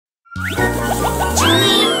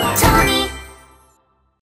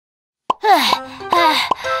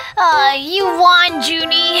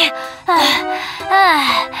Juny.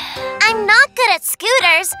 I'm not good at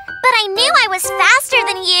scooters, but I knew I was faster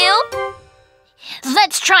than you.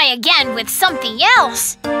 Let's try again with something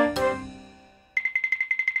else.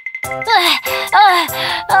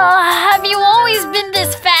 Have you always been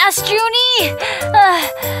this fast, Juny?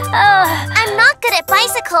 I'm not good at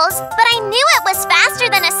bicycles, but I knew it was faster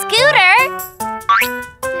than a scooter.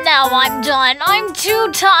 Now I'm done. I'm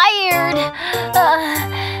too tired.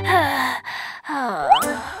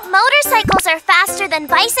 Motorcycles are faster than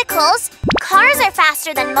bicycles. Cars are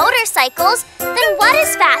faster than motorcycles. Then what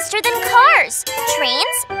is faster than cars?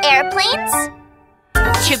 Trains? Airplanes?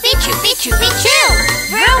 Choopy, choopy, choopy, choo!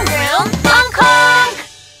 Vroom, vroom, honk, honk!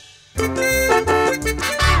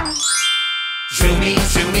 Zoomy,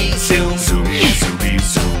 zoomy, zoom. Zoomy, zoomy,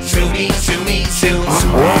 zoom. Zoomy, zoomy, zoom.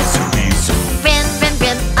 Zoomy, zoomy, zoom. Vroom, vroom,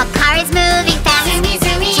 vroom, a car is moving fast. Zoomy,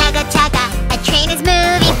 zoomy. Chugga, chugga, a train is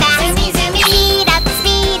moving fast. Zoomy, zoomy.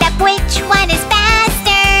 Speed up, which one is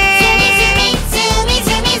faster? Zoomy, zoomy, zoomy,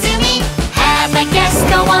 zoomy, zoomy. Have a guess,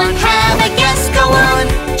 go on, have a guess, go on.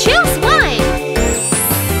 Choose one.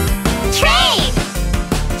 Train.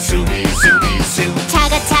 Zoomy, zoomy, zoom.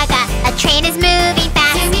 Chugga, chugga, a train is moving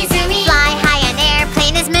fast. Zoomy, zoomy. Fly high, an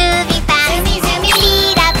airplane is moving fast. Zoomy, zoomy.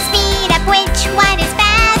 Speed up, which one is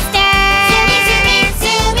faster? Zoomy, zoomy,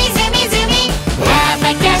 zoomy, zoomy, zoomy. Have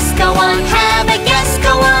a guess, go on, have a guess,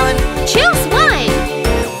 go on. Choose one.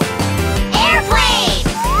 Airplane.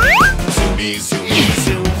 Zoomy, zoomy,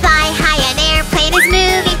 zoom. Fly high, an airplane is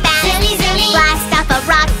moving fast. Zoomy, zoomy. Blast off, a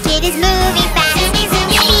rocket is moving fast. Zoomy,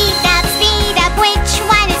 zoomy. Speed up, which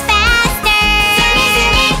one is faster? Zoomy,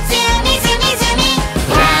 zoomy, zoomy, zoomy, zoomy.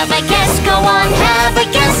 Have a guess, go on, have a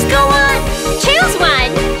guess, go on. Choose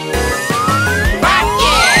one.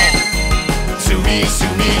 Rocket! Zoomy,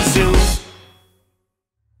 zoomy, zoom.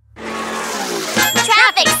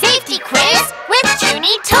 Traffic safety quiz with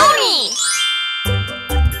JunyTony.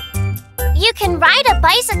 You can ride a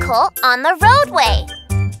bicycle on the roadway.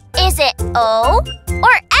 Is it O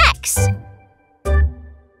or X?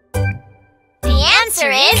 The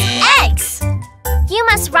answer is X. You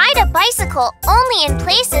must ride a bicycle only in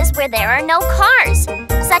places where there are no cars,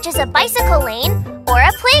 such as a bicycle lane or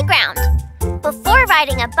a playground. Before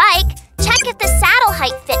riding a bike, check if the saddle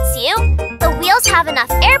height fits you, the wheels have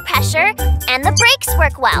enough air pressure, and the brakes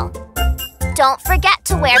work well. Don't forget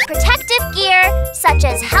to wear protective gear, such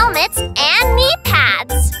as helmets and knee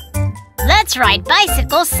pads. Let's ride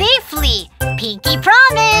bicycles safely. Pinky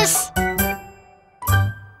promise.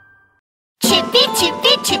 Chippy,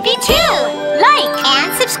 chippy, chippy, choo! Like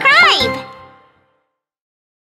And subscribe!